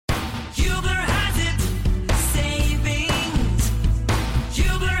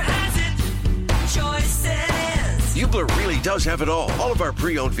does have it all. All of our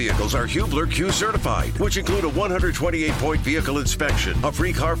pre-owned vehicles are Hubler Q certified, which include a 128-point vehicle inspection, a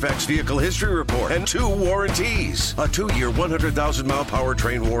free Carfax vehicle history report, and 2 warranties. A 2-year, 100,000-mile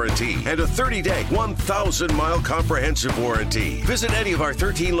powertrain warranty, and a 30-day, 1,000-mile comprehensive warranty. Visit any of our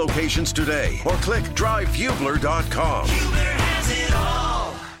 13 locations today, or click drivehubler.com. Hubler has it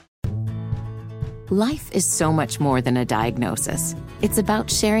all. Life is so much more than a diagnosis. It's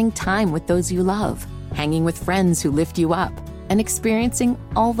about sharing time with those you love, hanging with friends who lift you up, and experiencing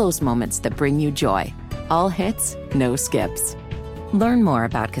all those moments that bring you joy. All hits, no skips. Learn more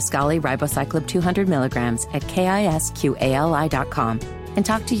about Kisqali Ribociclib 200 milligrams at KISQALI.com and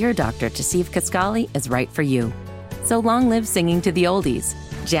talk to your doctor to see if Kisqali is right for you. So long live singing to the oldies,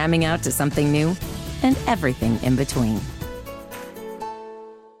 jamming out to something new, and everything in between.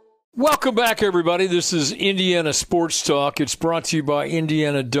 Welcome back, everybody. This is Indiana Sports Talk. It's brought to you by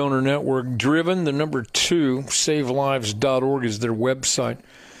Indiana Donor Network. Driven, the number 2, savelives.org is their website.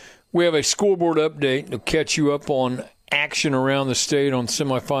 We have a scoreboard update to catch you up on action around the state on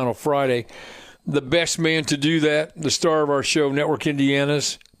semifinal Friday. The best man to do that, the star of our show, Network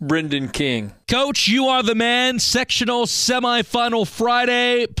Indiana's, Brendan King. Coach, you are the man. Sectional semifinal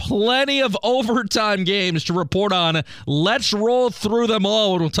Friday. Plenty of overtime games to report on. Let's roll through them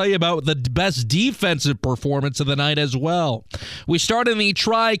all, and we'll tell you about the best defensive performance of the night as well. We start in the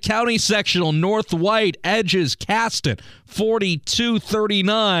Tri-County sectional. North White edges Caston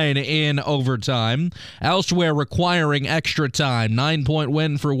 42-39 in overtime. Elsewhere, requiring extra time. 9-point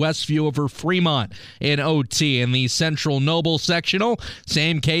win for Westview over Fremont in OT. In the Central Noble sectional,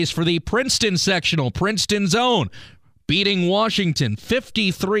 same case for the Princeton sectional. Princeton's own beating Washington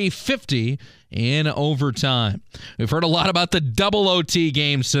 53-50 in overtime. We've heard a lot about the double OT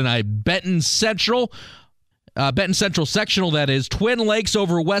games tonight. Benton Central sectional, that is. Twin Lakes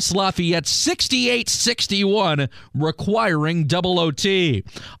over West Lafayette 68-61, requiring double OT.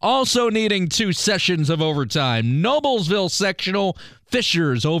 Also needing 2 sessions of overtime. Noblesville sectional,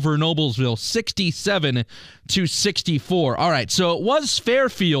 Fishers over Noblesville 67-64. All right, so it was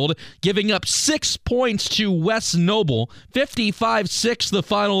Fairfield giving up 6 points to West Noble, 55-6 the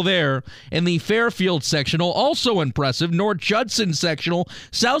final there in the Fairfield sectional. Also impressive, North Judson sectional.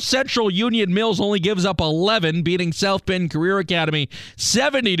 South Central Union Mills only gives up 11, beating South Bend Career Academy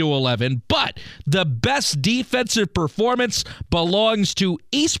 70-11. But the best defensive performance belongs to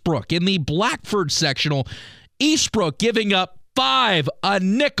Eastbrook in the Blackford sectional. Eastbrook giving up 5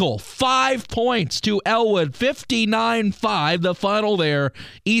 points to Elwood, 59-5 the final there.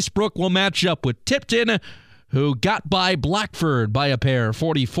 Eastbrook will match up with Tipton, who got by Blackford by a pair,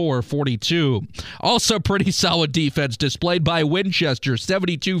 44-42. Also pretty solid defense displayed by Winchester,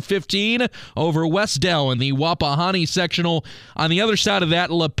 72-15 over Westdell in the Wapahani sectional. On the other side of that,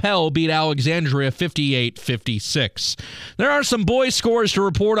 LaPel beat Alexandria 58-56. There are some boys scores to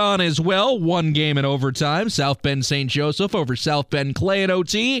report on as well. One game in overtime, South Bend St. Joseph over South Bend Clay in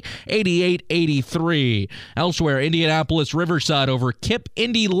OT, 88-83. Elsewhere, Indianapolis Riverside over Kip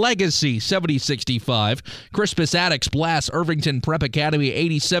Indy Legacy, 70-65. Crispus Attucks blasts Irvington Prep Academy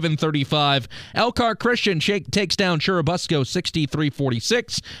 87-35. Elkhart Christian takes down Churubusco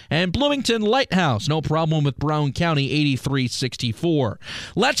 63-46. And Bloomington Lighthouse, no problem with Brown County 83-64.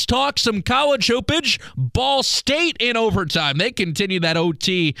 Let's talk some college hoopage. Ball State in overtime. They continue that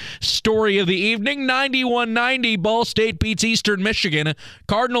OT story of the evening. 91-90. Ball State beats Eastern Michigan.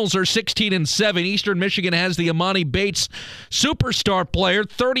 Cardinals are 16-7. Eastern Michigan has the Amani Bates superstar player.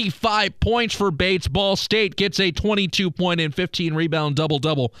 35 points for Bates. Ball State gets a 22-point and 15-rebound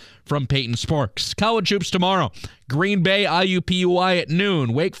double-double from Peyton Sparks. College hoops tomorrow. Green Bay, IUPUI at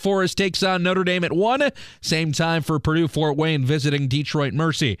noon. Wake Forest takes on Notre Dame at 1. Same time for Purdue-Fort Wayne visiting Detroit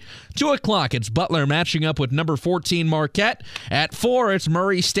Mercy. 2 o'clock, it's Butler matching up with number 14 Marquette. At 4, it's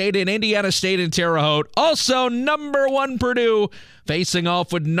Murray State and Indiana State and Terre Haute. Also, number 1 Purdue facing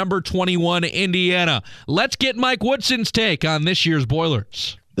off with number 21 Indiana. Let's get Mike Woodson's take on this year's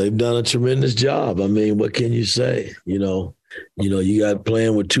Boilers. They've done a tremendous job. I mean, what can you say? You got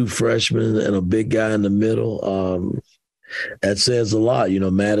playing with 2 freshmen and a big guy in the middle. That says a lot.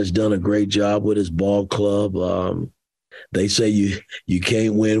 Matt has done a great job with his ball club. They say you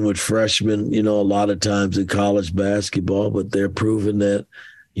can't win with freshmen, a lot of times in college basketball, but they're proving that,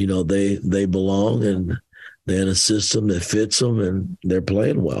 they belong. And They're in a system that fits them, and they're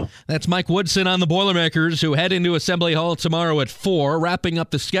playing well. That's Mike Woodson on the Boilermakers, who head into Assembly Hall tomorrow at 4. Wrapping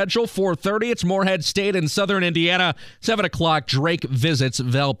up the schedule, 4:30, it's Morehead State in Southern Indiana. 7 o'clock, Drake visits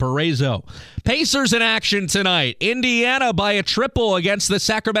Valparaiso. Pacers in action tonight. Indiana by a triple against the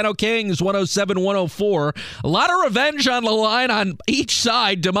Sacramento Kings, 107-104. A lot of revenge on the line on each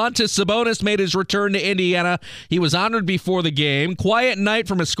side. Domantas Sabonis made his return to Indiana. He was honored before the game. Quiet night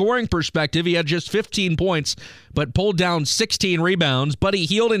from a scoring perspective. He had just 15 points, but pulled down 16 rebounds. Buddy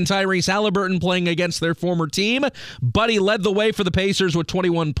Hield and Tyrese Halliburton playing against their former team. Buddy led the way for the Pacers with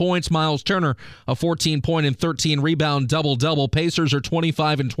 21 points. Miles Turner, a 14-point and 13-rebound double-double. Pacers are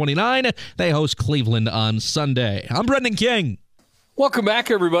 25-29. They host Cleveland on Sunday. I'm Brendan King. Welcome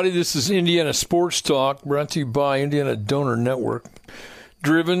back, everybody. This is Indiana Sports Talk, brought to you by Indiana Donor Network.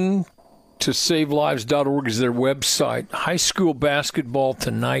 Driven to SaveLives.org is their website. High school basketball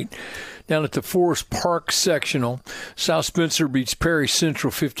tonight down at the Forest Park sectional. South Spencer beats Perry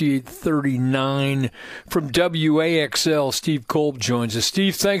Central 58-39. From WAXL, Steve Kolb joins us.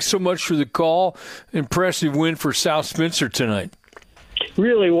 Steve, thanks so much for the call. Impressive win for South Spencer tonight.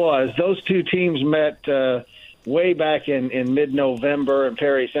 Really was. Those two teams met way back in mid-November, and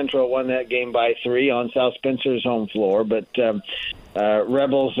Perry Central won that game by 3 on South Spencer's home floor. But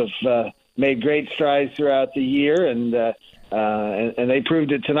Rebels have made great strides throughout the year, and they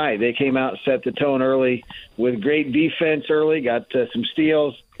proved it tonight. They came out and set the tone early with great defense early, got some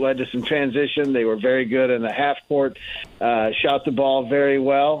steals, led to some transition. They were very good in the half court, shot the ball very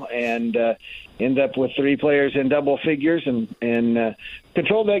well, and end up with 3 players in double figures and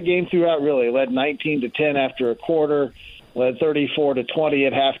controlled that game throughout, really. Led 19-10 after a quarter, led 34-20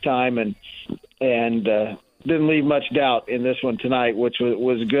 at halftime, and didn't leave much doubt in this one tonight, which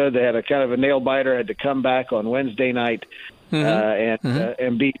was good. They had a kind of a nail-biter, had to come back on Wednesday night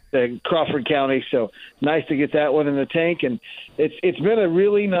and beat Crawford County. So nice to get that one in the tank. And it's been a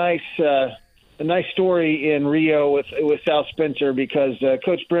really nice story in Rio with South Spencer because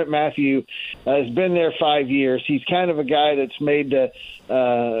Coach Brent Matthew has been there 5 years. He's kind of a guy that's made a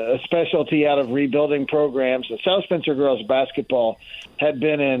specialty out of rebuilding programs. The South Spencer girls basketball had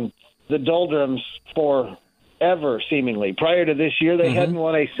been in the doldrums forever, seemingly. Prior to this year, they hadn't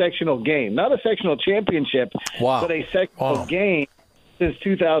won a sectional game. Not a sectional championship, but a sectional game since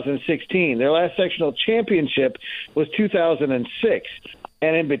 2016. Their last sectional championship was 2006.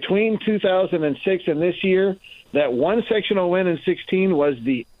 And in between 2006 and this year, that one sectional win in 16 was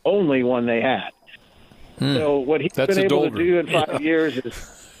the only one they had. So what he's been able to do in 5 years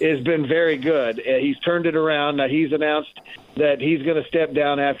has been very good. He's turned it around. Now, he's announced that he's going to step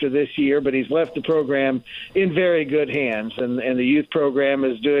down after this year, but he's left the program in very good hands. And the youth program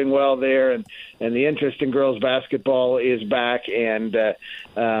is doing well there, and the interest in girls basketball is back. And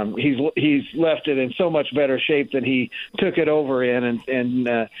he's left it in so much better shape than he took it over in. And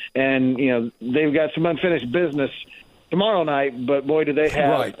you know, they've got some unfinished business tomorrow night, but boy, do they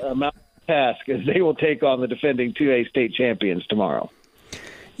have a mountain task as they will take on the defending 2A state champions tomorrow.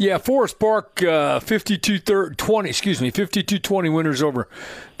 Yeah, Forest Park 52-20 winners over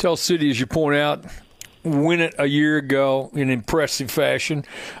Tell City, as you point out. Win it a year ago in impressive fashion.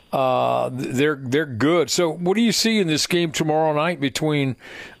 They're good. So what do you see in this game tomorrow night between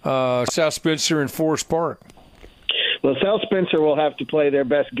South Spencer and Forest Park? Well, South Spencer will have to play their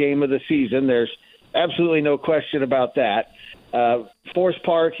best game of the season. There's absolutely no question about that. Forest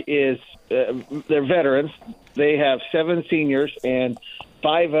Park is they're veterans. They have 7 seniors, and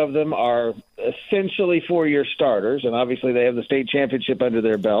 5 of them are essentially 4-year starters, and obviously they have the state championship under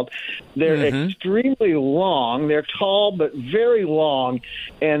their belt. They're extremely long. They're tall but very long,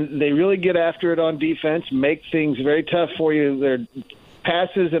 and they really get after it on defense, make things very tough for you. They're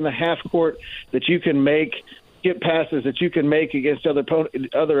passes in the half court that you can make, skip passes that you can make against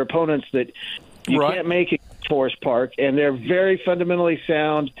other opponents that you can't make it at Forest Park, and they're very fundamentally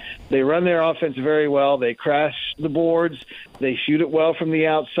sound. They run their offense very well. They crash the boards. They shoot it well from the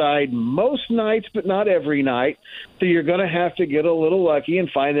outside most nights, but not every night. So you're going to have to get a little lucky and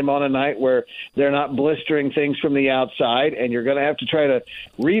find them on a night where they're not blistering things from the outside, and you're going to have to try to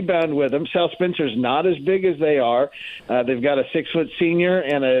rebound with them. South Spencer's not as big as they are. They've got a 6-foot senior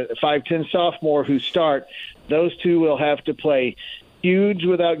and a 5'10" sophomore who start. Those two will have to play huge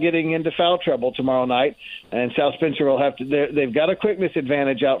without getting into foul trouble tomorrow night, and South Spencer will have to. They've got a quickness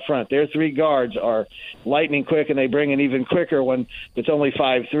advantage out front. Their 3 guards are lightning quick, and they bring in even quicker when it's only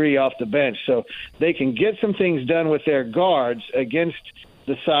 5'3" off the bench. So they can get some things done with their guards against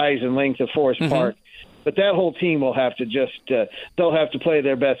the size and length of Forest Park. But that whole team will have to they'll have to play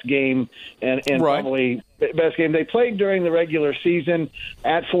their best game and probably the best game. They played during the regular season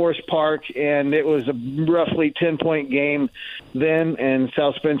at Forest Park, and it was a roughly 10-point game then, and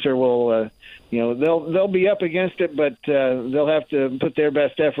South Spencer will they'll be up against it, but they'll have to put their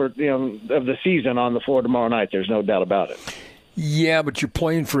best effort of the season on the floor tomorrow night. There's no doubt about it. Yeah, but you're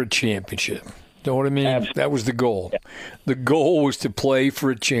playing for a championship. Know what I mean? Absolutely. That was the goal. Yeah. The goal was to play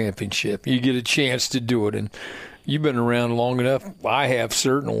for a championship. You get a chance to do it, and you've been around long enough. I have,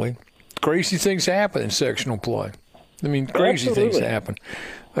 certainly. Crazy things happen in sectional play. I mean, crazy Absolutely. things happen.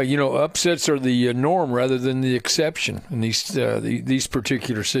 Upsets are the norm rather than the exception in these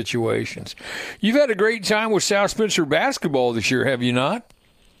particular situations. You've had a great time with South Spencer basketball this year, have you not?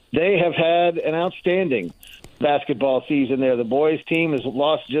 They have had an outstanding basketball season there. The boys team has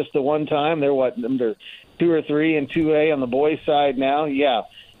lost just the one time. They're number 2 or 3 in 2A on the boys side now. Yeah,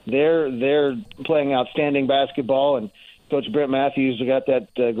 they're playing outstanding basketball, and Coach Brent Matthews got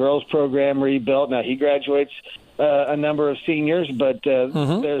that girls program rebuilt. Now he graduates a number of seniors, but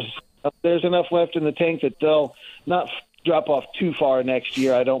there's enough left in the tank that they'll not drop off too far next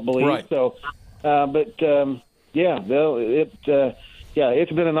year, I don't believe. Right. So,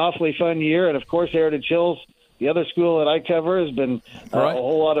 it's been an awfully fun year, and of course Heritage Hills, the other school that I cover, has been a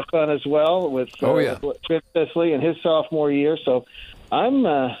whole lot of fun as well with Trent Sisley in his sophomore year. So I'm,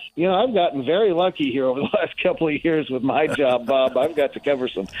 I've gotten very lucky here over the last couple of years with my job, Bob. I've got to cover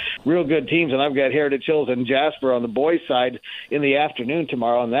some real good teams, and I've got Heritage Hills and Jasper on the boys' side in the afternoon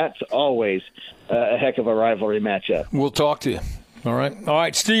tomorrow, and that's always a heck of a rivalry matchup. We'll talk to you. All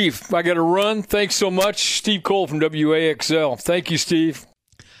right, Steve, I got to run. Thanks so much. Steve Cole from WAXL. Thank you, Steve.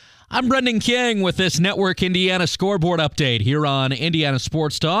 I'm Brendan King with this Network Indiana scoreboard update here on Indiana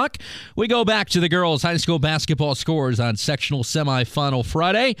Sports Talk. We go back to the girls' high school basketball scores on sectional semifinal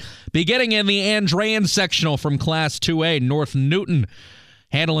Friday, beginning in the Andrean sectional from Class 2A. North Newton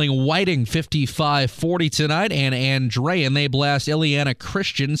handling Whiting 55-40 tonight, and Andrean, they blast Ileana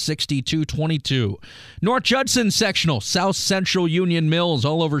Christian 62-22. North Judson sectional, South Central Union Mills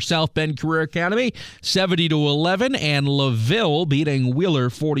all over South Bend Career Academy 70-11, and LaVille beating Wheeler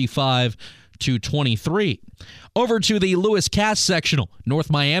 45-23. Over to the Lewis Cass sectional, North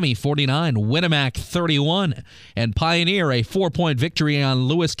Miami 49, Winnemac 31, and Pioneer a 4-point victory on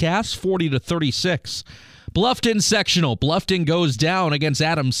Lewis Cass 40-36. Bluffton sectional. Bluffton goes down against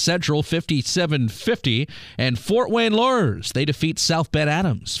Adams Central 57-50. And Fort Wayne Lures, they defeat South Bend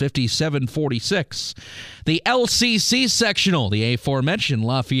Adams 57-46. The LCC sectional. The aforementioned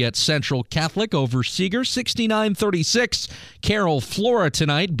Lafayette Central Catholic over Seeger 69-36. Carroll Flora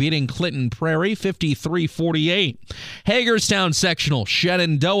tonight beating Clinton Prairie 53-48. Hagerstown sectional.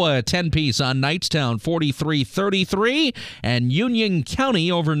 Shenandoah a 10-piece on Knightstown 43-33. And Union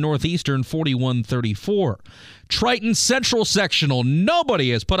County over Northeastern 41-34. Triton Central sectional.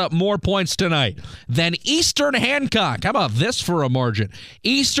 Nobody has put up more points tonight than Eastern Hancock. How about this for a margin?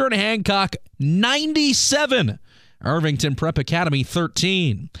 Eastern Hancock 97. Irvington Prep Academy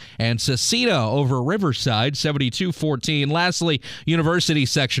 13. And Cecina over Riverside 72-14. Lastly, University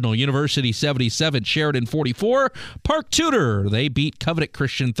sectional. University 77. Sheridan 44. Park Tudor, they beat Covenant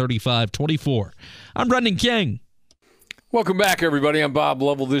Christian 35-24. I'm Brendan King. Welcome back, everybody. I'm Bob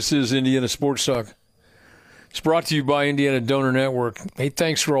Lovell. This is Indiana Sports Talk. It's brought to you by Indiana Donor Network. Hey,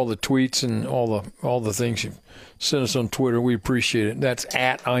 thanks for all the tweets and all the things you've sent us on Twitter. We appreciate it. That's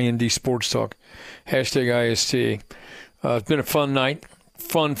at IND Sports Talk, hashtag IST. It's been a fun night,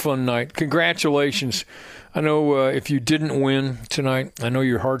 fun night. Congratulations. I know if you didn't win tonight, I know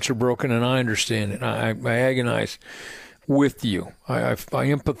your hearts are broken, and I understand it. I agonize with you. I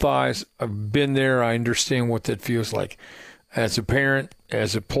empathize. I've been there. I understand what that feels like as a parent,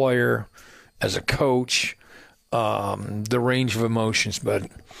 as a player, as a coach. The range of emotions, but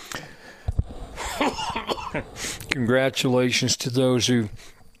congratulations to those who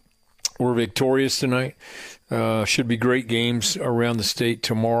were victorious tonight. Should be great games around the state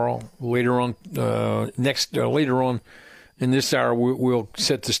tomorrow. Later on in this hour, we'll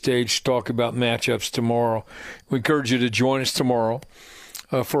set the stage to talk about matchups tomorrow. We encourage you to join us tomorrow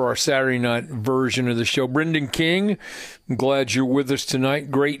for our Saturday night version of the show. Brendan King, I'm glad you're with us tonight.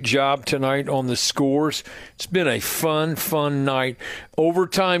 Great job tonight on the scores. It's been a fun night.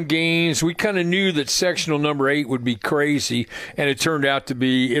 Overtime games. We kind of knew that sectional number 8 would be crazy, and it turned out to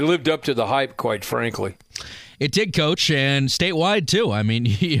be, it lived up to the hype, quite frankly. It did, Coach, and statewide, too. I mean,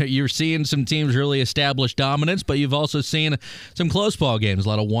 you're seeing some teams really establish dominance, but you've also seen some close ball games, a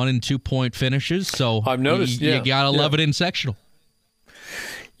lot of 1- and 2-point finishes. So I've noticed, you got to love it in sectional.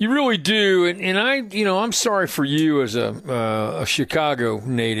 You really do, and I'm sorry for you as a Chicago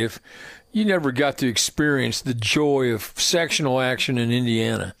native. you never got to experience the joy of sectional action in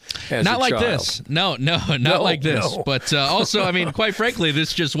Indiana as not a like child. This. No, not like this. No. But also, I mean, quite frankly,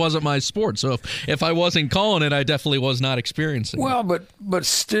 this just wasn't my sport. So if I wasn't calling it, I definitely was not experiencing it. Well, but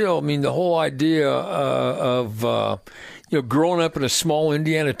still, I mean, the whole idea of growing up in a small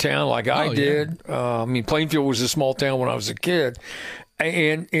Indiana town like I did. I mean, Plainfield was a small town when I was a kid.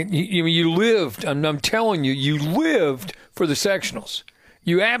 And you lived, I'm telling you, you lived for the sectionals.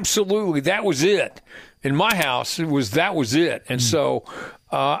 You absolutely, that was it. In my house, that was it. And so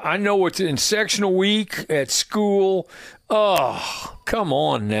I know it's in sectional week at school. Oh, come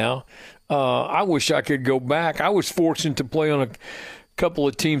on now. I wish I could go back. I was fortunate to play on a couple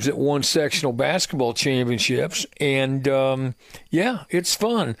of teams that won sectional basketball championships, and it's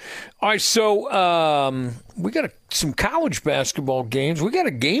fun. All right, so we got some college basketball games. We got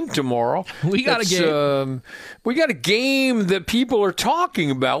a game tomorrow. We got a game. We got a game that people are talking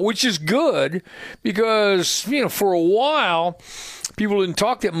about, which is good because for a while people didn't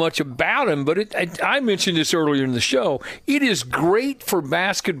talk that much about him. But I mentioned this earlier in the show. It is great for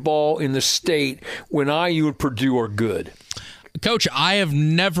basketball in the state when IU and Purdue are good. Coach, I have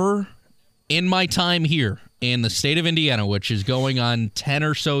never, in my time here in the state of Indiana, which is going on 10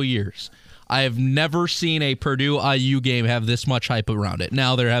 or so years, I have never seen a Purdue-IU game have this much hype around it.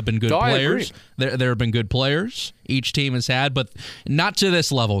 Now, there have been good players. There have been good players each team has had, but not to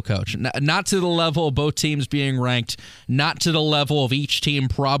this level, Coach. Not to the level of both teams being ranked, not to the level of each team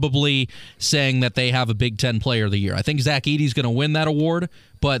probably saying that they have a Big Ten Player of the Year. I think Zach Edey's going to win that award,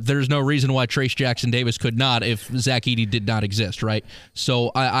 but there's no reason why Trace Jackson-Davis could not if Zach Edey did not exist, right?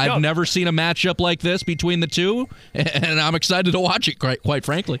 So I've never seen a matchup like this between the two, and I'm excited to watch it, quite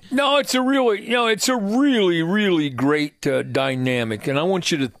frankly. No, it's a really, really great dynamic, and I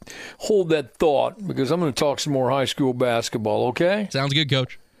want you to hold that thought because I'm going to talk some more high school basketball, okay? Sounds good,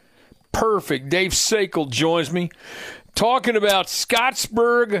 Coach. Perfect. Dave Sakel joins me. Talking about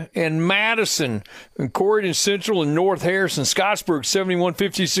Scottsburg and Madison and Corydon Central and North Harrison. Scottsburg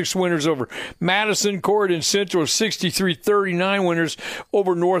 71-56 winners over Madison. Corydon Central 63-39 winners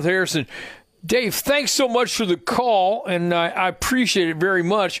over North Harrison. Dave, thanks so much for the call, and I appreciate it very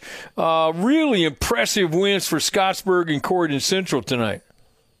much. Really impressive wins for Scottsburg and Corydon Central tonight.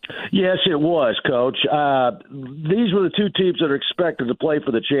 Yes, it was, Coach. These were the two teams that are expected to play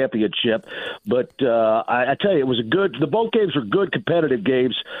for the championship. But I tell you, it was both games were good competitive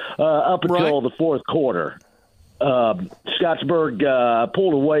games up until the fourth quarter. Scottsburg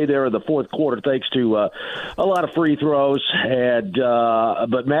pulled away there in the fourth quarter thanks to a lot of free throws,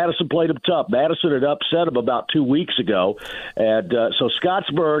 but Madison played them tough. Madison had upset them about 2 weeks ago, and so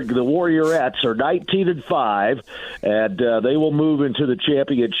Scottsburg, the Warriorettes, are 19-5, and they will move into the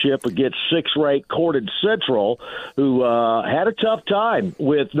championship against sixth-ranked Corydon Central, who had a tough time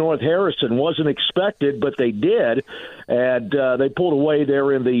with North Harrison. Wasn't expected, but they did, and they pulled away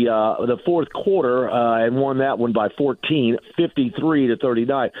there in the fourth quarter and won that one by 14,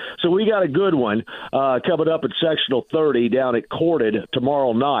 53-39. So we got a good one coming up at sectional 30 down at Corydon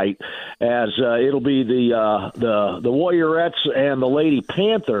tomorrow night, as it'll be the Warriorettes and the Lady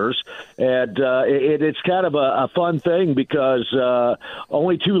Panthers, and it's kind of a fun thing because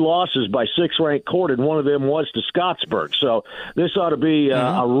only two losses by sixth-ranked Corydon. One of them was to Scottsburg. So this ought to be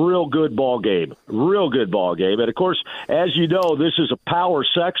a real good ball game, and of course, as you know, this is a power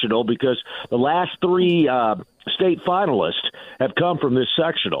sectional because the last three state finalists have come from this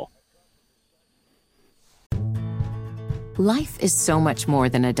sectional. Life is so much more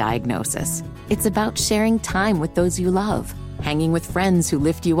than a diagnosis. It's about sharing time with those you love, hanging with friends who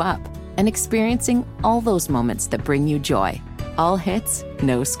lift you up, and experiencing all those moments that bring you joy. All hits,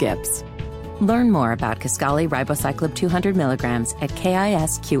 no skips. Learn more about Kisqali Ribociclib 200 milligrams at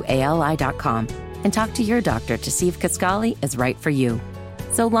KISQALI.com and talk to your doctor to see if Kisqali is right for you.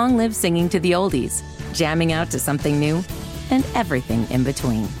 So long live singing to the oldies, jamming out to something new, and everything in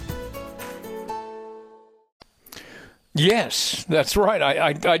between. Yes, that's right.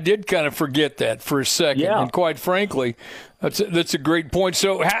 I did kind of forget that for a second. Yeah. And quite frankly, that's a great point.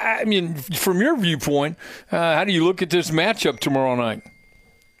 So, I mean, from your viewpoint, how do you look at this matchup tomorrow night?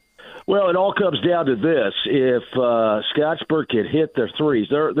 Well, it all comes down to this. If Scottsburg can hit their threes,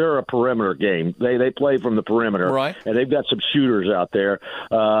 they're a perimeter game. They play from the perimeter, right? And they've got some shooters out there.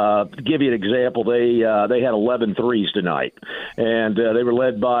 To give you an example, they had 11 threes tonight, and they were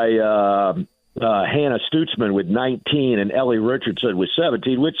led by Hannah Stutzman with 19 and Ellie Richardson with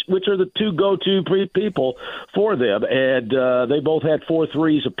 17, which are the two go-to people for them, and they both had 4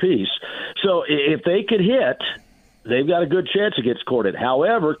 threes apiece. So if they could hit they've got a good chance against Corded.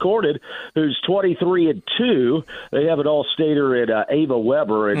 However, Corded, who's 23-2, they have an all-stater at Ava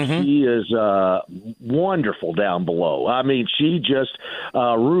Weber, and she is wonderful down below. I mean, she just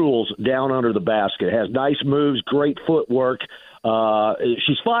rules down under the basket. Has nice moves, great footwork.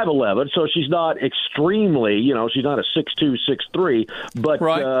 She's 5'11", so she's not extremely, she's not a 6'2", 6'3", but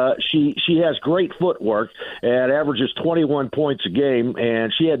she has great footwork and averages 21 points a game,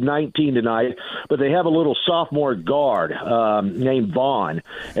 and she had 19 tonight. But they have a little sophomore guard named Vaughn,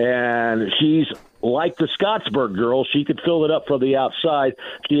 and she's like the Scottsburg girl. She could fill it up from the outside.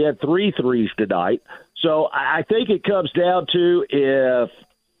 She had 3 threes tonight. So I think it comes down to if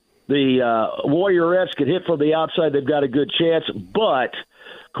the Warriorettes could hit from the outside, they've got a good chance. But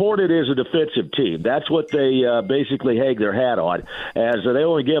Corded is a defensive team. That's what they basically hang their hat on, as they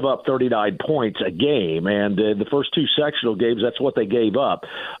only give up 39 points a game. And the first 2 sectional games, that's what they gave up.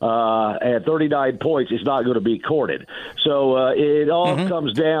 And 39 points is not going to be Corded. So it all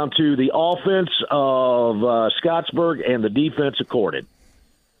comes down to the offense of Scottsburg and the defense of Corded.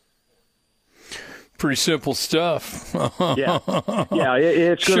 Pretty simple stuff. Yeah,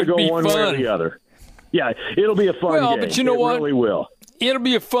 it's going to go one way or the other. Yeah, it'll be a fun game. But you know what? It really will. It'll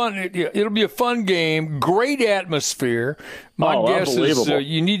be a fun game. Great atmosphere. My guess is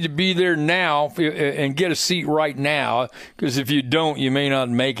you need to be there now and get a seat right now, because if you don't, you may not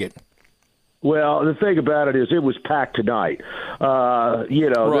make it. Well, the thing about it is it was packed tonight.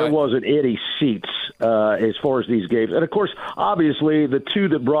 There wasn't any seats as far as these games. And, of course, obviously the 2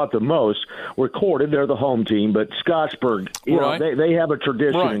 that brought the most were Corded. They're the home team. But Scottsburg, they have a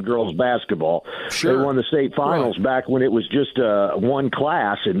tradition in girls basketball. Sure. They won the state finals back when it was just one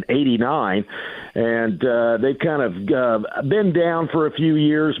class in '89. And they've kind of been down for a few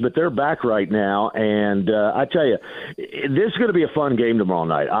years, but they're back right now. And I tell you, this is going to be a fun game tomorrow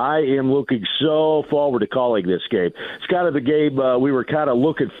night. I am looking so forward to calling this game. It's kind of the game we were kind of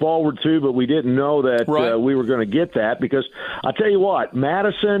looking forward to, but we didn't know that we were going to get that, because I tell you what,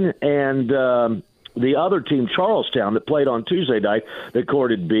 Madison and the other team, Charlestown, that played on Tuesday night that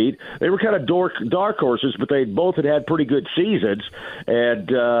Corded beat, they were kind of dark horses, but they both had pretty good seasons. And,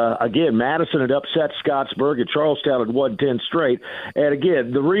 again, Madison had upset Scottsburg, and Charlestown had won 10 straight. And,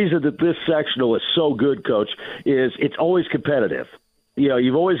 again, the reason that this sectional is so good, Coach, is it's always competitive.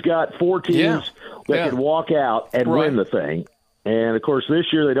 You've always got 4 teams that can walk out and win the thing. And, of course,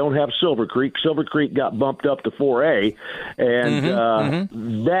 this year they don't have Silver Creek. Silver Creek got bumped up to 4A, and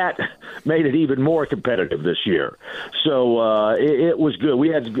that made it even more competitive this year. So it was good. We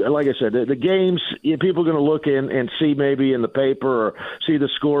had, like I said, the games, people are going to look in and see maybe in the paper or see the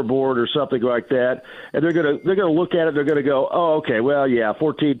scoreboard or something like that, and they're going to look at it. They're going to go, oh, okay, well, yeah,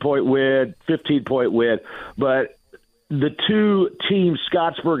 14-point win, 15-point win, but the 2 teams,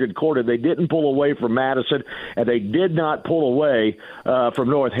 Scottsburg and Corded, they didn't pull away from Madison, and they did not pull away from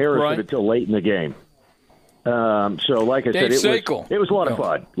North Harrison until late in the game. So, like I said, it was a lot of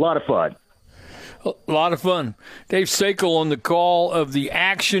fun. A lot of fun. A lot of fun. Dave Sakel on the call of the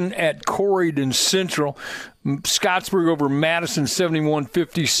action at Corydon Central. Scottsburg over Madison 71-56,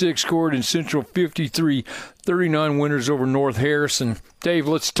 Corydon Central 53-39 winners over North Harrison. Dave,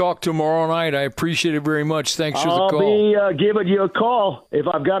 let's talk tomorrow night. I appreciate it very much. Thanks for the call. I'll be giving you a call if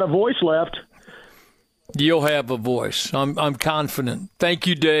I've got a voice left. You'll have a voice. I'm confident. Thank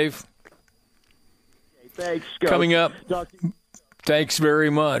you, Dave. Okay, thanks, Coach. Coming up. Thanks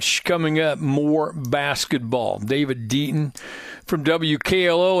very much. Coming up, more basketball. David Deaton from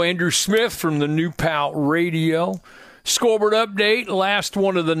WKLO, Andrew Smith from the New Pal Radio. Scoreboard update, last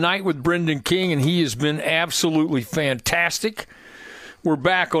one of the night with Brendan King, and he has been absolutely fantastic. We're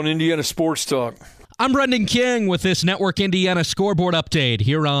back on Indiana Sports Talk. I'm Brendan King with this Network Indiana scoreboard update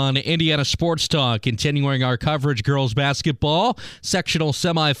here on Indiana Sports Talk, continuing our coverage girls basketball. Sectional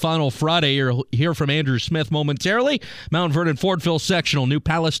semifinal Friday. You'll hear from Andrew Smith momentarily. Mount Vernon Fordville sectional, New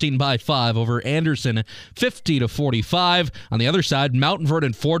Palestine by 5 over Anderson 50-45. On the other side, Mount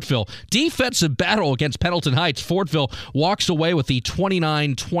Vernon Fordville. Defensive battle against Pendleton Heights. Fordville walks away with the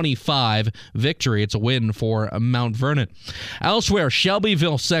 29-25 victory. It's a win for Mount Vernon. Elsewhere,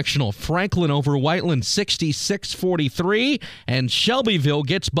 Shelbyville sectional, Franklin over Whiteland 66-43, and Shelbyville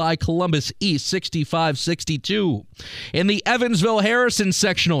gets by Columbus East 65-62. In the Evansville-Harrison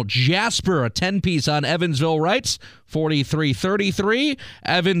sectional, Jasper, a 10-piece on Evansville Rights 43-33.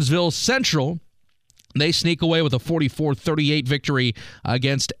 Evansville Central, they sneak away with a 44-38 victory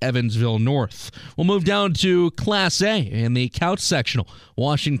against Evansville North. We'll move down to Class A in the Couch sectional.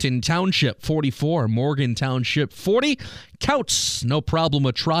 Washington Township 44, Morgan Township 40. Couts, no problem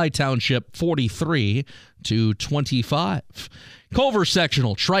with Tri-Township, 43-25. Culver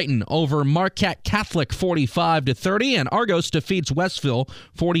Sectional, Triton over Marquette Catholic 45-30, and Argos defeats Westville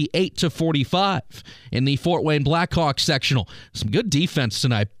 48-45. In the Fort Wayne Blackhawks Sectional, some good defense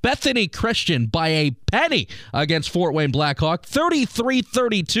tonight. Bethany Christian by a penny against Fort Wayne Blackhawk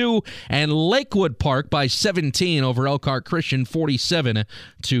 33-32, and Lakewood Park by 17 over Elkhart Christian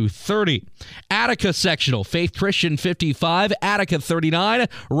 47-30. Attica Sectional, Faith Christian 55, Attica 39.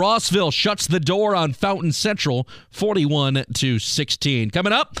 Rossville shuts the door on Fountain Central 41-16.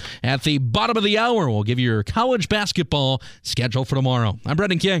 Coming up at the bottom of the hour, we'll give you your college basketball schedule for tomorrow. I'm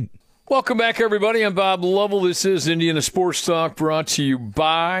Brendan King. Welcome back, everybody. I'm Bob Lovell. This is Indiana Sports Talk, brought to you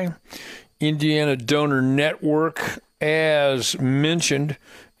by Indiana Donor Network. As mentioned,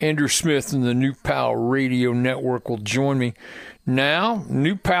 Andrew Smith and the New Pal Radio Network will join me now.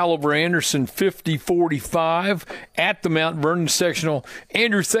 New Pal over Anderson 50-45 at the Mount Vernon Sectional.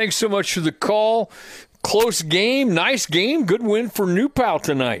 Andrew, thanks so much for the call. Close game, nice game, good win for New Pal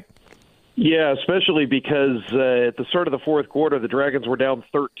tonight. Yeah, especially because at the start of the fourth quarter, the Dragons were down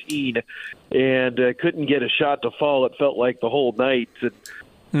 13 and couldn't get a shot to fall, it felt like, the whole night. And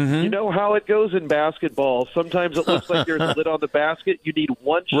You know how it goes in basketball. Sometimes it looks like there's a lid on the basket. You need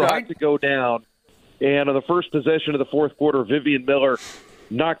one shot to go down. And on the first possession of the fourth quarter, Vivian Miller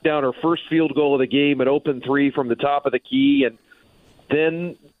knocked down her first field goal of the game, an open three from the top of the key. And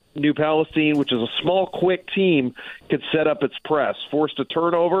then New Palestine, which is a small, quick team, could set up its press. Forced a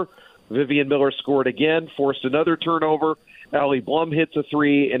turnover. Vivian Miller scored again, forced another turnover. Allie Blum hits a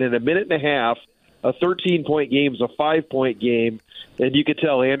three, and in a minute and a half, a 13-point game is a 5-point game. And you could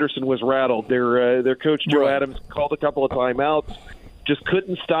tell Anderson was rattled. Their coach, Joe Adams, called a couple of timeouts, just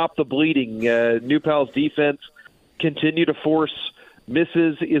couldn't stop the bleeding. New Pal's defense continued to force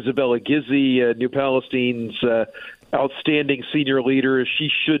misses. Isabella Gizzi, New Palestine's outstanding senior leader. She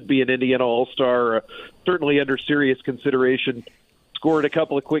should be an Indiana All-Star, certainly under serious consideration. Scored a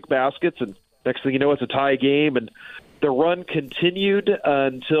couple of quick baskets, and next thing you know, it's a tie game. And the run continued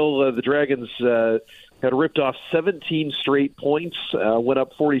until the Dragons had ripped off 17 straight points, went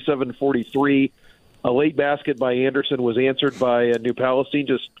up 47-43. A late basket by Anderson was answered by New Palestine,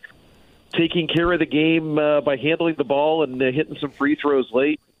 just taking care of the game by handling the ball and hitting some free throws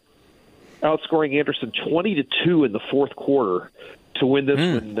late, outscoring Anderson 20-2 in the fourth quarter to win this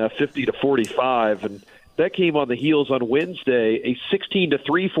one 50-45. And that came on the heels on Wednesday, a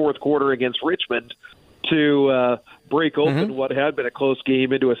 16-3 fourth quarter against Richmond to break open what had been a close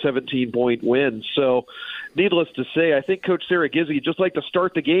game into a 17-point win. So, needless to say, I think Coach Sarah Gizzi would just like to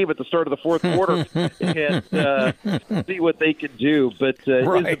start the game at the start of the fourth quarter and see what they can do. But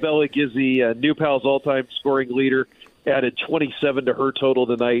Isabella Gizzi, New Pal's all-time scoring leader, added 27 to her total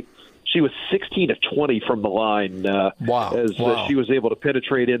tonight. She was 16 of 20 from the line as she was able to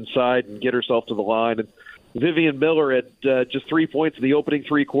penetrate inside and get herself to the line. And Vivian Miller had just 3 points in the opening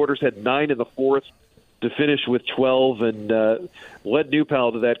three quarters, had 9 in the fourth to finish with 12, and led New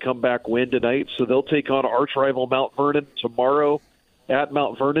Pal to that comeback win tonight. So they'll take on arch rival Mount Vernon tomorrow at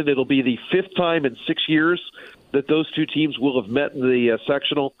Mount Vernon. It'll be the fifth time in 6 years that those two teams will have met in the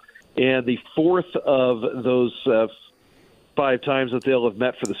sectional, and the fourth of those 5 times that they'll have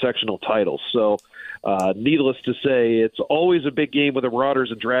met for the sectional title. So needless to say, it's always a big game when the Marauders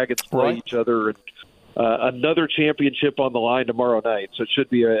and Dragons play each other. And another championship on the line tomorrow night. So it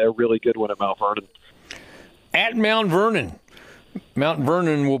should be a really good one at Mount Vernon. At Mount Vernon. Mount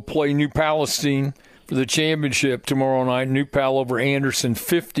Vernon will play New Palestine for the championship tomorrow night. New Pal over Anderson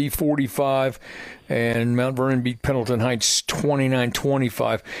 50-45, and Mount Vernon beat Pendleton Heights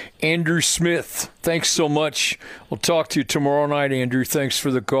 29-25. Andrew Smith, thanks so much. We'll talk to you tomorrow night, Andrew. Thanks for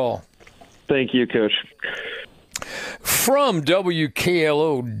the call. Thank you, Coach. From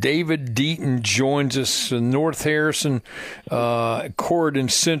WKLO, David Deaton joins us. North Harrison, Corydon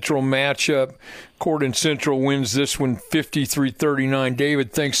Central matchup. Corydon Central wins this one 53-39.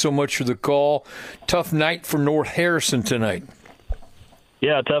 David, thanks so much for the call. Tough night for North Harrison tonight.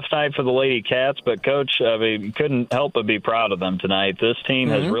 Yeah, tough night for the Lady Cats, but Coach, couldn't help but be proud of them tonight. This team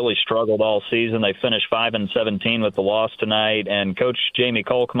has really struggled all season. They finished 5-17 with the loss tonight, and Coach Jamie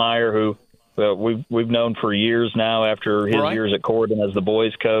Kolkmeyer, who we've known for years now after his years at Corydon as the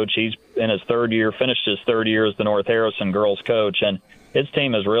boys coach. He's in his third year, finished his third year as the North Harrison girls coach, and his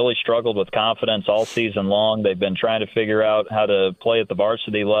team has really struggled with confidence all season long. They've been trying to figure out how to play at the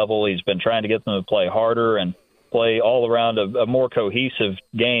varsity level. He's been trying to get them to play harder and play all around a more cohesive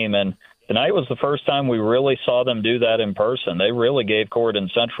game, and tonight was the first time we really saw them do that in person. They really gave Corydon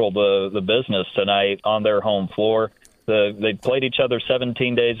Central the business tonight on their home floor. They played each other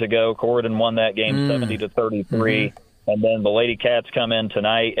 17 days ago. Corydon won that game 70-33, And then the Lady Cats come in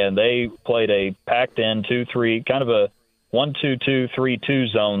tonight, and they played a packed-in 2-3, kind of a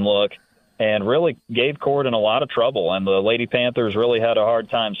 1-2-2-3-2 zone look, and really gave Corydon a lot of trouble. And the Lady Panthers really had a hard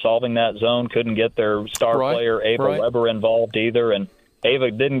time solving that zone, couldn't get their star player, Ava Weber, involved either. And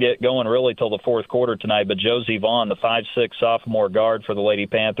Ava didn't get going really till the fourth quarter tonight, but Josie Vaughn, the 5'6" sophomore guard for the Lady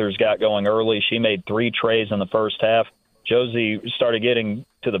Panthers, got going early. She made 3 trays in the first half. Josie started getting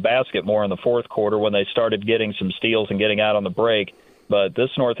to the basket more in the fourth quarter when they started getting some steals and getting out on the break. But this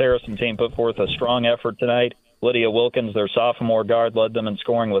North Harrison team put forth a strong effort tonight. Lydia Wilkins, their sophomore guard, led them in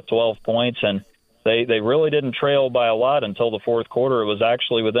scoring with 12 points, and they really didn't trail by a lot until the fourth quarter. It was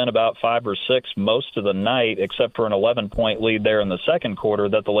actually within about 5 or 6 most of the night, except for an 11-point lead there in the second quarter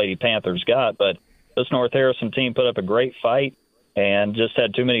that the Lady Panthers got. But this North Harrison team put up a great fight and just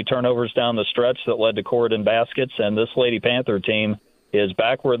had too many turnovers down the stretch that led to Corydon baskets. And this Lady Panther team is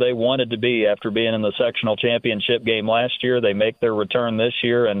back where they wanted to be after being in the sectional championship game last year. They make their return this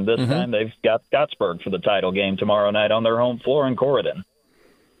year, and this time they've got Scottsburg for the title game tomorrow night on their home floor in Corydon.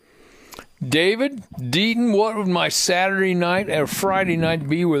 David Deaton, what would my Saturday night or Friday night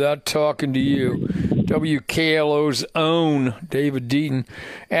be without talking to you? WKLO's own David Deaton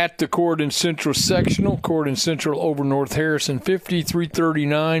at the Corydon Central Sectional. Corydon Central over North Harrison,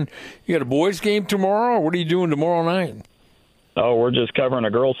 53-39. You got a boys game tomorrow, or what are you doing tomorrow night? Oh, we're just covering a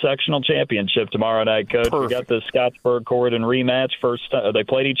girls sectional championship tomorrow night, Coach. Perfect. We got the Scottsburg-Corydon rematch. They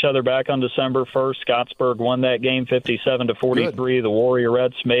played each other back on December 1st. Scottsburg won that game 57-43. Good. The Warrior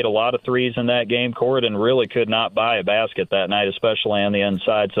Reds made a lot of threes in that game. Corydon really could not buy a basket that night, especially on the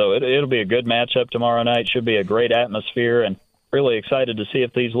inside. So it'll be a good matchup tomorrow night. Should be a great atmosphere, and really excited to see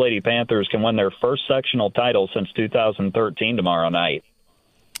if these Lady Panthers can win their first sectional title since 2013 tomorrow night.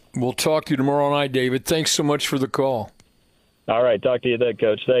 We'll talk to you tomorrow night, David. Thanks so much for the call. All right, talk to you then,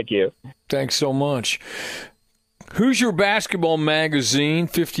 Coach. Thank you. Thanks so much. Hoosier Basketball Magazine,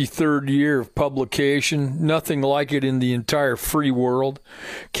 53rd year of publication. Nothing like it in the entire free world.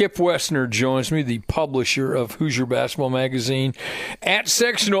 Kip Wessner joins me, the publisher of Hoosier Basketball Magazine. At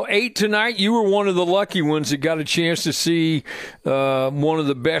Sectional 8 tonight, you were one of the lucky ones that got a chance to see one of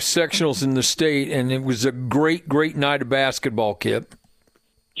the best sectionals in the state, and it was a great, great night of basketball, Kip.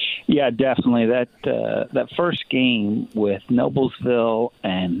 Yeah, definitely. That first game with Noblesville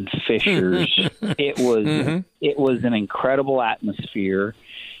and Fishers, it was an incredible atmosphere,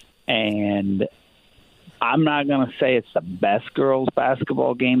 and I'm not going to say it's the best girls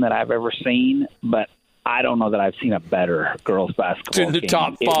basketball game that I've ever seen, but I don't know that I've seen a better girls basketball game. It's in the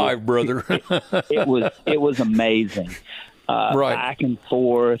top 5, brother. It was amazing. Back and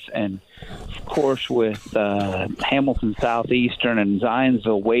forth, and of course with Hamilton Southeastern and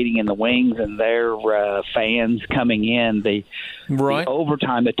Zionsville waiting in the wings and their fans coming in, the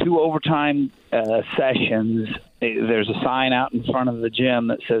overtime, the 2 overtime sessions. There's a sign out in front of the gym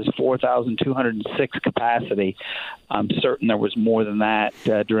that says 4,206 capacity. I'm certain there was more than that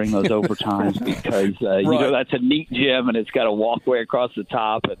during those overtimes because you know that's a neat gym and it's got a walkway across the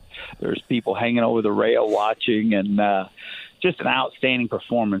top, and there's people hanging over the rail watching, and just an outstanding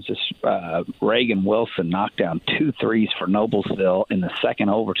performance. Reagan Wilson knocked down 2 threes for Noblesville in the second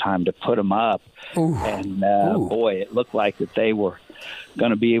overtime to put them up. Ooh. And boy, it looked like that they were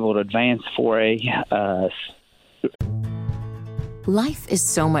going to be able to advance for a Life is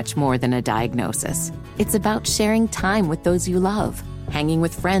so much more than a diagnosis. It's about sharing time with those you love, hanging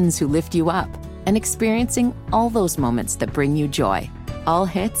with friends who lift you up, and experiencing all those moments that bring you joy. All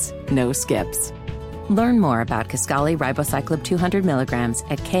hits, no skips. Learn more about Kisqali Ribociclib 200 milligrams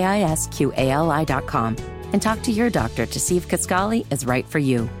at KISQALI.com and talk to your doctor to see if Kisqali is right for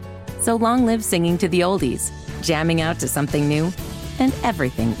you. So long live singing to the oldies, jamming out to something new, and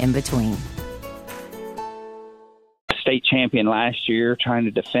everything in between. State champion last year, trying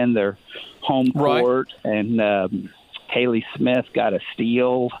to defend their home court, and Haley Smith got a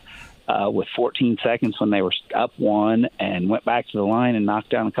steal with 14 seconds when they were up 1, and went back to the line and knocked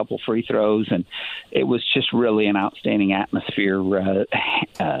down a couple free throws, and it was just really an outstanding atmosphere.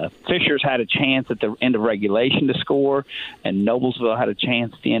 Fishers had a chance at the end of regulation to score, and Noblesville had a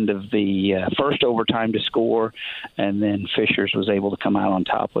chance at the end of the first overtime to score, and then Fishers was able to come out on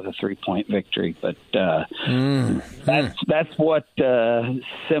top with a 3-point victory. But that's what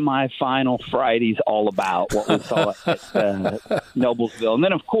semifinal Friday's all about, what we saw at Noblesville. And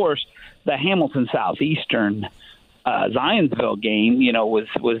then, of course, the Hamilton Southeastern Zionsville game,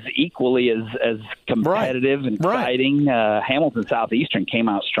 was equally as competitive and exciting. Hamilton Southeastern came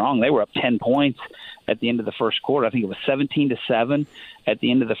out strong. They were up 10 points at the end of the first quarter. I think it was 17-7 at the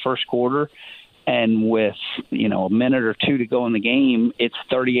end of the first quarter. And with, a minute or two to go in the game, it's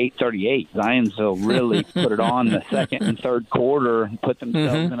 38-38. Zionsville really put it on the second and third quarter and put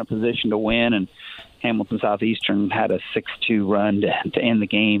themselves in a position to win. And Hamilton Southeastern had a 6-2 run to end the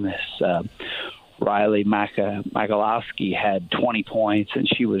game as Riley Magalowski had 20 points, and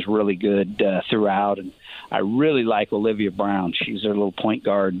she was really good throughout. And I really like Olivia Brown. She's their little point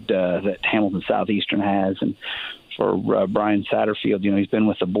guard that Hamilton Southeastern has. And for Brian Satterfield, he's been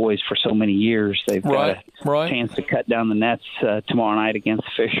with the boys for so many years. They've got a chance to cut down the nets tomorrow night against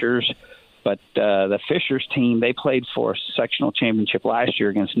Fishers. But the Fishers team, they played for a sectional championship last year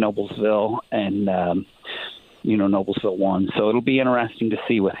against Noblesville, and Noblesville won. So it'll be interesting to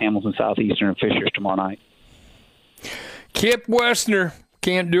see with Hamilton Southeastern and Fishers tomorrow night. Kip Wessner,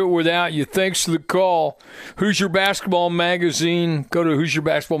 can't do it without you. Thanks for the call. Hoosier Basketball Magazine. Go to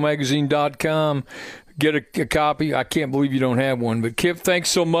HoosierBasketballMagazine.com. Get a copy. I can't believe you don't have one. But, Kip, thanks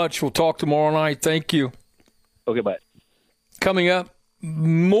so much. We'll talk tomorrow night. Thank you. Okay, bye. Coming up,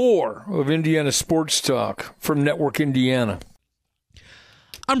 more of Indiana Sports Talk from Network Indiana.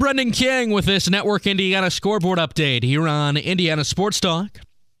 I'm Brendan King with this Network Indiana scoreboard update here on Indiana Sports Talk.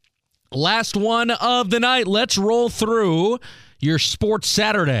 Last one of the night. Let's roll through your Sports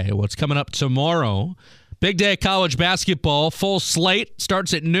Saturday. What's coming up tomorrow? Big day of college basketball. Full slate.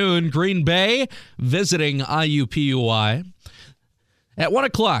 Starts at noon. Green Bay visiting IUPUI. At 1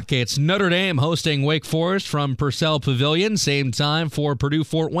 o'clock, it's Notre Dame hosting Wake Forest from Purcell Pavilion. Same time for Purdue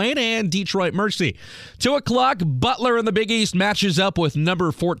Fort Wayne and Detroit Mercy. 2 o'clock, Butler in the Big East matches up with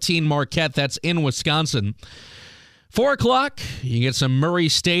number 14 Marquette. That's in Wisconsin. 4 o'clock, you get some Murray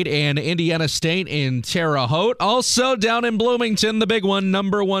State and Indiana State in Terre Haute. Also down in Bloomington, the big one,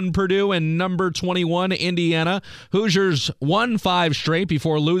 number 1 Purdue and number 21 Indiana. Hoosiers won 5 straight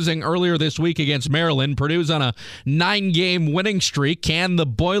before losing earlier this week against Maryland. Purdue's on a 9-game winning streak. Can the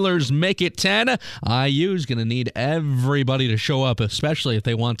Boilers make it 10? IU's going to need everybody to show up, especially if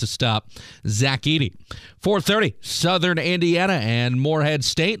they want to stop Zach Edey. 4:30, Southern Indiana and Morehead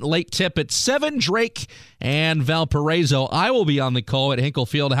State. Late tip at 7, Drake and Valparaiso. I will be on the call at Hinkle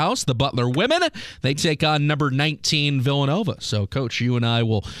Fieldhouse. The Butler women, they take on number 19 Villanova. So, Coach, you and I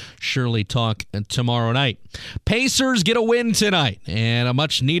will surely talk tomorrow night. Pacers get a win tonight, and a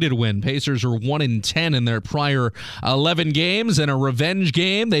much-needed win. Pacers are 1-10 in their prior 11 games. In a revenge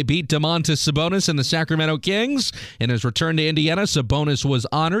game, they beat Domantas Sabonis and the Sacramento Kings. In his return to Indiana, Sabonis was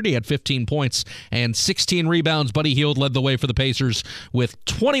honored. He had 15 points and 16 rebounds. Buddy Hield led the way for the Pacers with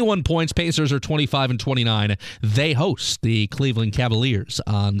 21 points. Pacers are 25-29. They host the Cleveland Cavaliers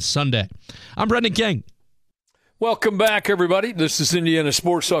on Sunday. I'm Brendan King. Welcome back, everybody. This is Indiana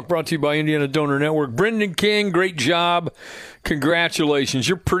Sports Talk, brought to you by Indiana Donor Network. Brendan King, great job. Congratulations.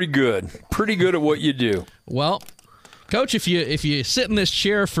 You're pretty good. Pretty good at what you do. Well, Coach, if you sit in this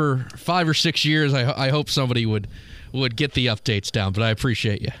chair for 5 or 6 years, I hope somebody would get the updates down, but I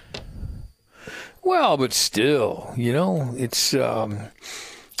appreciate you. Well, but still, it's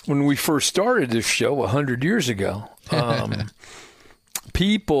when we first started this show 100 years ago,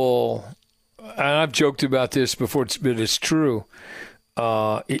 people, and I've joked about this before, but it's true.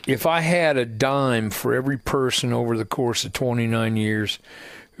 If I had a dime for every person over the course of 29 years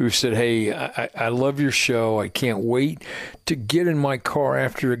who said, hey, I love your show, I can't wait to get in my car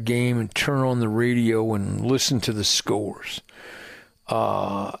after a game and turn on the radio and listen to the scores,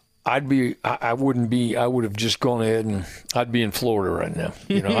 I would have just gone ahead and I'd be in Florida right now.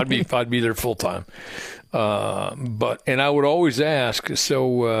 I'd be there full time. And I would always ask,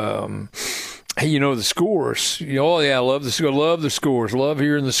 so, hey, the scores. Oh, yeah, I love the scores. Love the scores. Love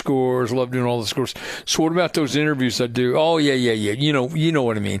hearing the scores. Love doing all the scores. So what about those interviews I do? Oh, yeah. You know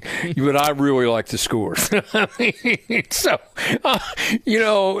what I mean. But I really like the scores. So,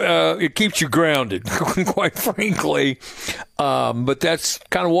 it keeps you grounded, quite frankly. But that's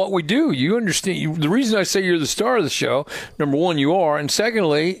kind of what we do. You understand. The reason I say you're the star of the show, number one, you are. And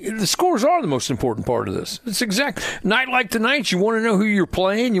secondly, the scores are the most important part of this. It's exact. Night like tonight, you want to know who you're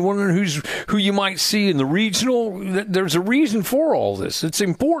playing. You want to know who you might see in the regional. There's a reason for all this. It's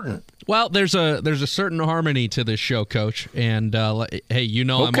important. Well, there's a certain harmony to this show, Coach. And, hey,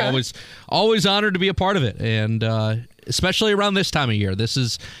 okay. I'm always honored to be a part of it. And especially around this time of year. This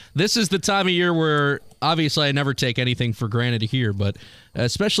is the time of year where obviously I never take anything for granted here, but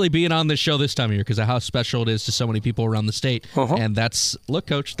especially being on this show this time of year because of how special it is to so many people around the state. And look,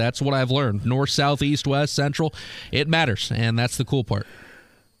 Coach, that's what I've learned. North, south, east, west, central, it matters, and that's the cool part.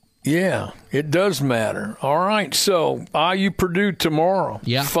 Yeah, it does matter. All right, so IU Purdue tomorrow.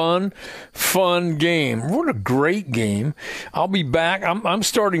 Yeah. Fun game. What a great game. I'll be back. I'm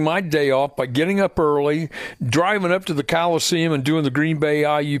starting my day off by getting up early, driving up to the Coliseum and doing the Green Bay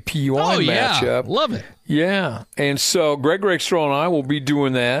IU-PUI matchup. Love it. Yeah, and so Greg Rakestraw and I will be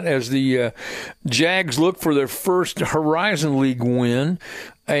doing that as the Jags look for their first Horizon League win.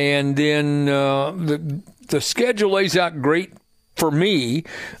 And then the schedule lays out great for me.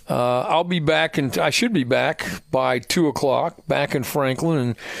 I'll be back, and I should be back by 2:00 back in Franklin,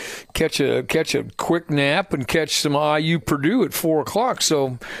 and catch a quick nap and catch some IU Purdue at 4:00.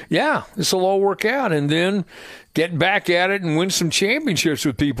 So yeah, this will all work out, and then get back at it and win some championships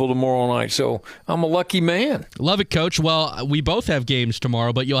with people tomorrow night. So I'm a lucky man. Love it, Coach. Well, we both have games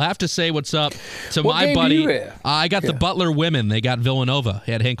tomorrow, but you'll have to say what's up to what my game buddy. Do you have? I got the Butler women. They got Villanova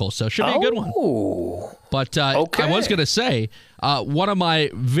at Hinkle, so should be a good one. But okay. I was going to say, one of my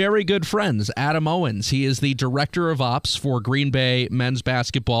very good friends, Adam Owens, he is the director of ops for Green Bay men's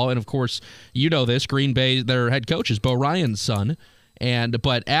basketball. And, of course, you know this, Green Bay, their head coach is Bo Ryan's son.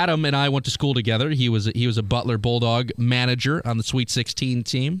 But Adam and I went to school together. He was a Butler Bulldog manager on the Sweet 16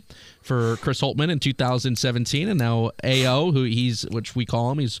 team for Chris Holtmann in 2017, and now AO, which we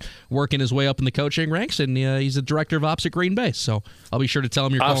call him, he's working his way up in the coaching ranks, and he's the director of ops at Green Bay. So I'll be sure to tell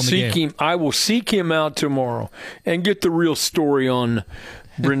him you're calling the game. I will seek him out tomorrow and get the real story on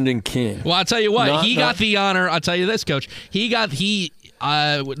Brendan King. Well, I'll tell you what, he got the honor. I'll tell you this, Coach.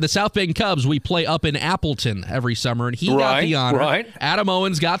 The South Bend Cubs, we play up in Appleton every summer, and he got the honor. Right. Adam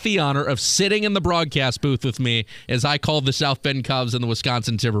Owens got the honor of sitting in the broadcast booth with me as I called the South Bend Cubs and the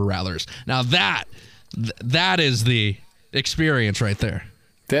Wisconsin Timber Rattlers. Now that is the experience right there.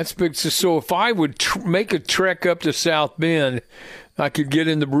 That's big. So if I would make a trek up to South Bend, I could get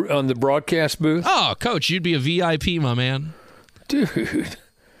on the broadcast booth? Oh, Coach, you'd be a VIP, my man. Dude,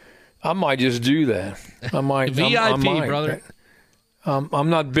 I might just do that. I might. VIP, I might. brother. I'm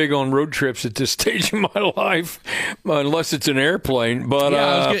not big on road trips at this stage in my life, unless it's an airplane. But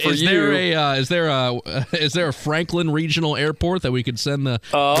is there a Franklin Regional Airport that we could send the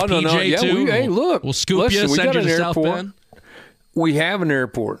PJ to? Hey, look, we'll scoop you, send you to South Bend. We have an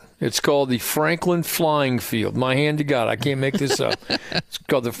airport. It's called the Franklin Flying Field. My hand to God, I can't make this up. It's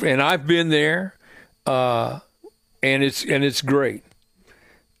called and I've been there, and it's great.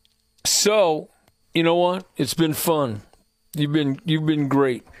 So, you know what? It's been fun. You've been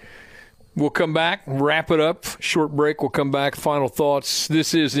great. We'll come back, wrap it up. Short break. We'll come back. Final thoughts.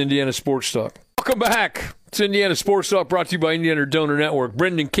 This is Indiana Sports Talk. Welcome back. It's Indiana Sports Talk, brought to you by Indiana Donor Network.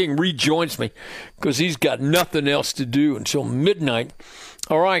 Brendan King rejoins me because he's got nothing else to do until midnight.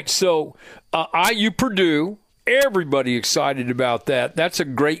 All right, so IU Purdue. Everybody excited about that. That's a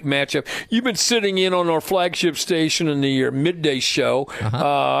great matchup. You've been sitting in on our flagship station in the midday show.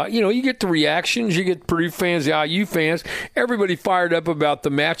 Uh-huh. You get the reactions. You get Purdue fans, the IU fans. Everybody fired up about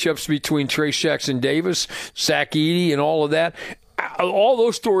the matchups between Trayce Jackson-Davis, Zach Edey, and all of that. All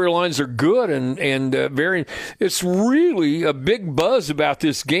those storylines are good and very. It's really a big buzz about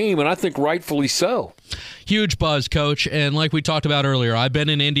this game, and I think rightfully so. Huge buzz, Coach. And like we talked about earlier, I've been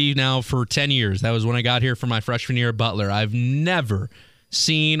in Indy now for 10 years. That was when I got here for my freshman year at Butler. I've never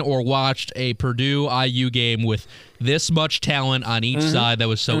seen or watched a Purdue-IU game with this much talent on each side that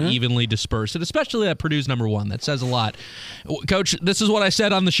was so evenly dispersed, and especially that Purdue's number one. That says a lot. Coach, this is what I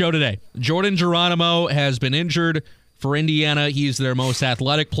said on the show today. Jordan Geronimo has been injured for Indiana. He's their most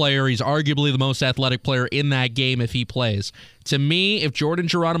athletic player. He's arguably the most athletic player in that game if he plays. To me, if Jordan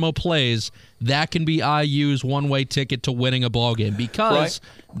Geronimo plays, that can be IU's one-way ticket to winning a ball game because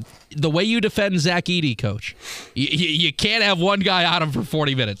the way you defend Zach Edey, Coach, you can't have one guy on him for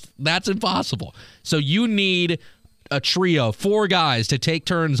 40 minutes. That's impossible. So you need a trio, 4 guys to take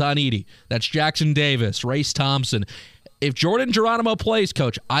turns on Edey. That's Jackson-Davis, Race Thompson. If Jordan Geronimo plays,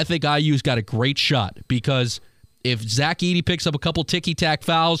 Coach, I think IU's got a great shot because if Zach Edey picks up a couple ticky-tack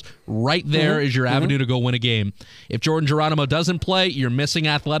fouls, right there is your avenue to go win a game. If Jordan Geronimo doesn't play, you're missing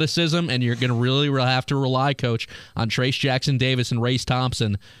athleticism, and you're going to really have to rely, Coach, on Trayce Jackson-Davis and Race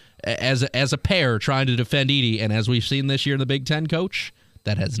Thompson as a pair trying to defend Edey. And as we've seen this year in the Big Ten, Coach,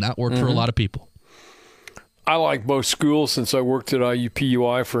 that has not worked for a lot of people. I like both schools since I worked at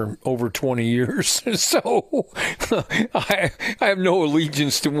IU-PUI for over 20 years. So I have no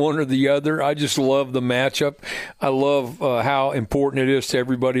allegiance to one or the other. I just love the matchup. I love how important it is to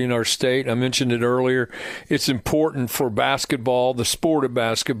everybody in our state. I mentioned it earlier. It's important for basketball, the sport of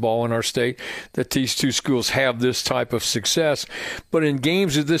basketball in our state, that these two schools have this type of success. But in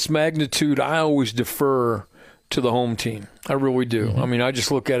games of this magnitude, I always defer to the home team. I really do. I mean, I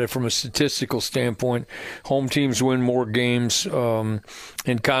just look at it from a statistical standpoint. Home teams win more games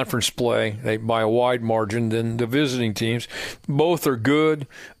in conference play by a wide margin than the visiting teams. Both are good.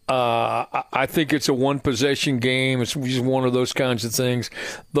 I think it's a one-possession game. It's just one of those kinds of things,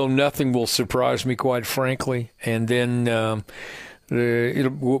 though nothing will surprise me, quite frankly. And then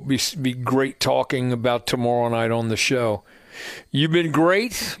it'll be great talking about tomorrow night on the show. You've been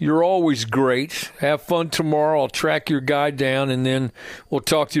great. You're always great. Have fun tomorrow. I'll track your guy down, and then we'll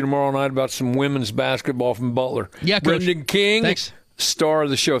talk to you tomorrow night about some women's basketball from Butler. Yeah, Coach. Brendan King, thanks. Star of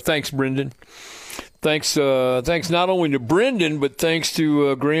the show. Thanks, Brendan. Thanks not only to Brendan, but thanks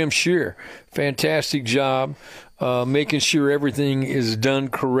to Graham Shear. Fantastic job making sure everything is done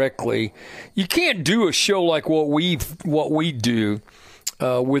correctly. You can't do a show like what we do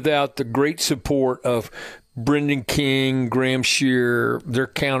without the great support of Brendan King, Graham Shear, their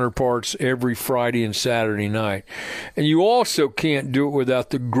counterparts every Friday and Saturday night. And you also can't do it without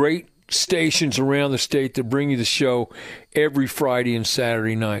the great stations around the state that bring you the show every Friday and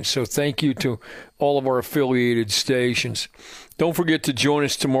Saturday night. So thank you to all of our affiliated stations. Don't forget to join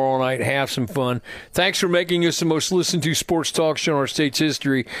us tomorrow night. Have some fun. Thanks for making us the most listened to sports talk show in our state's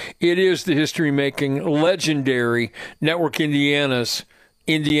history. It is the history-making, legendary Network Indiana's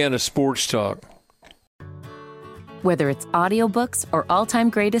Indiana Sports Talk. Whether it's audiobooks or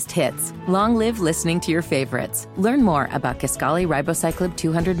all-time greatest hits, long live listening to your favorites. Learn more about Kisqali Ribociclib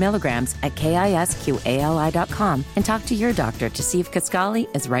 200 milligrams at KISQALI.com and talk to your doctor to see if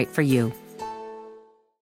Kisqali is right for you.